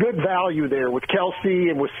getting good value there with Kelsey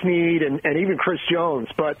and with Sneed and even Chris Jones.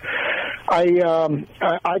 But I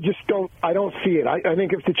just don't see it. I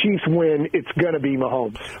think if the Chiefs win, it's going to be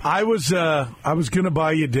Mahomes. I was going to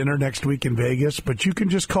buy you dinner next week in Vegas, but you can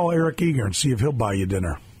just call Eric Eager and see if he'll buy you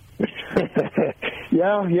dinner.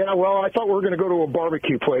 Yeah. Well, I thought we were going to go to a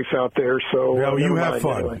barbecue place out there. So you have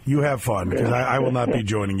fun. Anyway. You have fun, because I will not be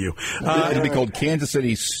joining you. It'll be called Kansas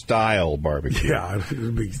City style barbecue. Yeah,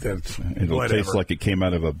 it'll taste like it came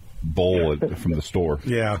out of a bowl from the store.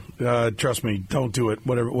 Yeah, trust me, don't do it.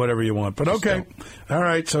 Whatever you want. But okay, all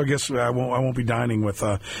right. So I guess I won't be dining with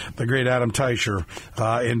the great Adam Teicher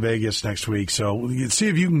in Vegas next week. So see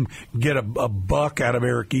if you can get a buck out of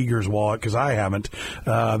Eric Eager's wallet, because I haven't.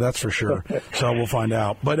 That's for sure. So we'll find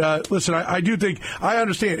out. But listen, I do think I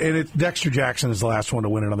understand. And Dexter Jackson is the last one to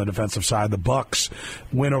win it on the defensive side. The Bucks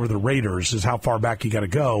win over the Raiders is how far back you got to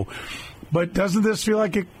go. But doesn't this feel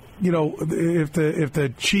like it? If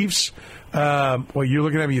the Chiefs, you're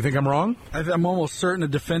looking at me, you think I'm wrong? I'm almost certain a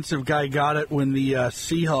defensive guy got it when the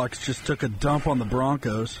Seahawks just took a dump on the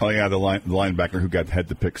Broncos. Oh, yeah, the linebacker who had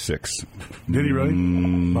the pick six. Did he really?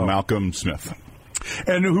 Malcolm Smith.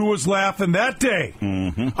 And who was laughing that day?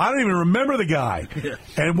 Mm-hmm. I don't even remember the guy. Yeah.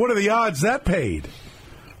 And what are the odds that paid?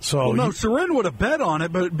 So Soren would have bet on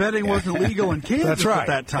it, but betting wasn't legal in Kansas That's right. at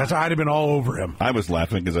that time. I'd have been all over him. I was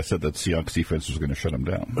laughing because I said that Seahawks defense was going to shut him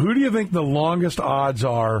down. Who do you think the longest odds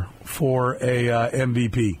are for a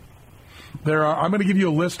MVP? There are. I'm going to give you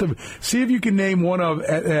a list of. See if you can name one of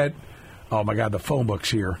at oh my God, the phone book's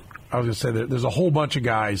here. I was going to say there's a whole bunch of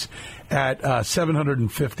guys at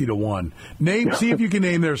 750-1. See if you can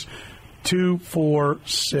name. There's 2, 4,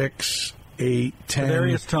 6, 8, 10.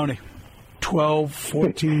 Darius Toney. 12,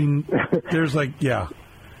 14. There's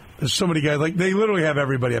There's so many guys. Like, they literally have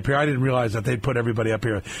everybody up here. I didn't realize that they'd put everybody up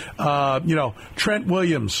here. Trent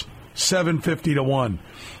Williams, 750 to 1.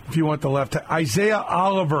 If you want the left. Isaiah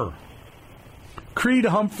Oliver. Creed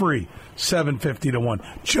Humphrey, 750 to 1.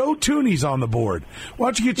 Joe Tooney's on the board. Why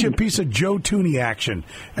don't you get you a piece of Joe Tooney action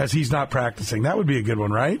as he's not practicing? That would be a good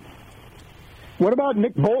one, right? What about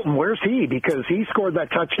Nick Bolton? Where's he? Because he scored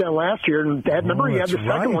that touchdown last year, and remember he had the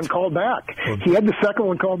second one called back. He had the second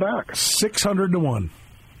one called back. 600 to 1.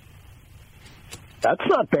 That's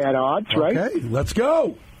not bad odds, right? Okay, let's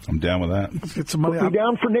go. I'm down with that. Let's get some money. Put me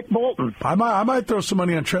down for Nick Bolton. I might throw some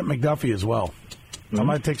money on Trent McDuffie as well. I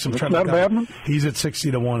might take some Trent not McDuffie. A bad one. He's at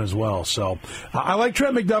 60 to 1 as well. So I like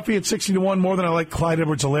Trent McDuffie at 60 to 1 more than I like Clyde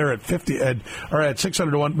Edwards-Helaire at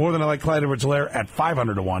 600 to 1, more than I like Clyde Edwards-Helaire at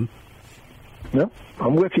 500 to 1. Yep,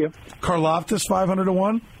 I'm with you. Karlaftis 500 to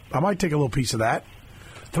 1. I might take a little piece of that.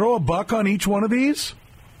 Throw $1 on each one of these.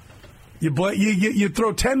 You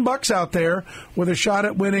throw $10 out there with a shot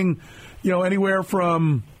at winning, anywhere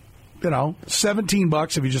from,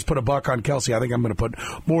 $17 if you just put $1 on Kelsey. I think I'm going to put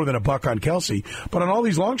more than $1 on Kelsey. But on all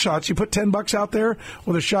these long shots, you put $10 out there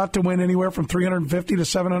with a shot to win anywhere from $350 to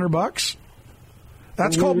 $700.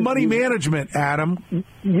 That's called money management, Adam.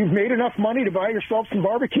 You've made enough money to buy yourself some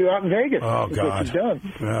barbecue out in Vegas. Oh, God. That's what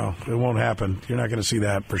you've done. No, it won't happen. You're not going to see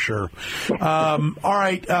that for sure. All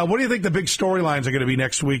right. What do you think the big storylines are going to be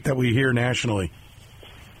next week that we hear nationally?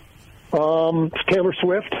 Taylor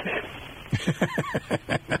Swift.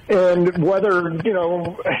 And whether, I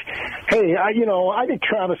think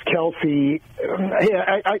Travis Kelce,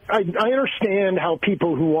 I understand how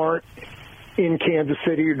people who aren't in Kansas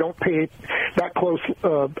City or don't pay that close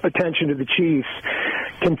attention to the Chiefs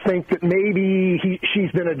can think that maybe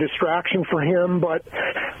she's been a distraction for him, but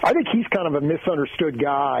I think he's kind of a misunderstood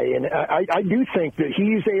guy, and I do think that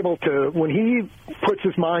he's able to, when he puts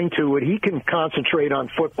his mind to it, he can concentrate on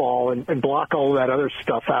football and block all that other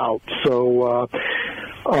stuff out. So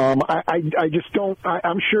I just don't.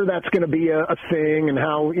 I'm sure that's going to be a thing, and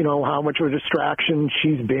how much of a distraction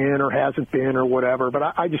she's been or hasn't been or whatever.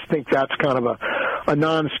 But I just think that's kind of a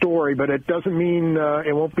non-story. But it doesn't mean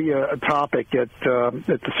it won't be a topic at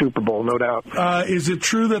the Super Bowl, no doubt. Is it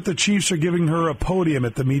true that the Chiefs are giving her a podium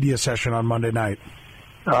at the media session on Monday night?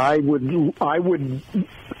 I would.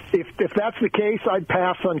 If that's the case, I'd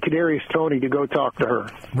pass on Kadarius Toney to go talk to her.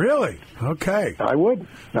 Really? Okay. I would.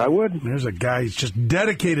 There's a guy who's just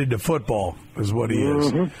dedicated to football, is what he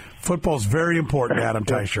is. Football's very important, Adam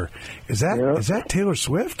Teicher. Is that Taylor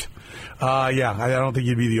Swift? Yeah, I don't think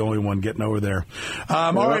you'd be the only one getting over there.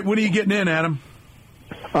 All right, when are you getting in, Adam?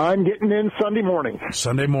 I'm getting in Sunday morning.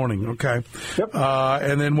 Sunday morning, okay. Yep.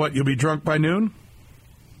 And then what, you'll be drunk by noon?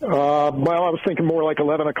 Well, I was thinking more like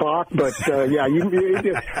 11 o'clock, but yeah, I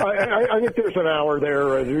think there's an hour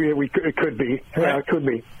there. It could be. Yeah, it could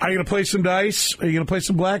be. Are you going to play some dice? Are you going to play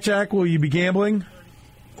some blackjack? Will you be gambling?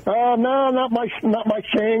 No, not my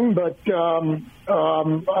thing, but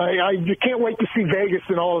I can't wait to see Vegas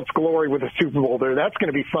in all its glory with the Super Bowl there. That's going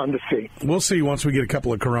to be fun to see. We'll see once we get a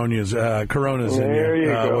couple of Coronas there in you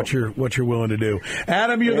go. What you're willing to do.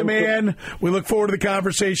 Adam, you're the man. We look forward to the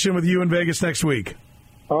conversation with you in Vegas next week.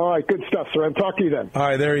 All right, good stuff, sir. I'll talk to you then. All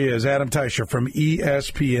right, there he is, Adam Teicher from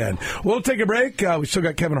ESPN. We'll take a break. We still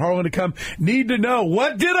got Kevin Harlan to come. Need to know,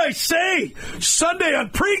 what did I say? Sunday on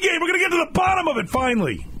pregame, we're going to get to the bottom of it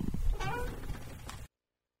finally.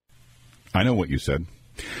 I know what you said.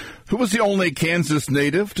 Who was the only Kansas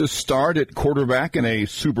native to start at quarterback in a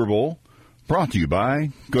Super Bowl? Brought to you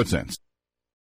by Good Sense.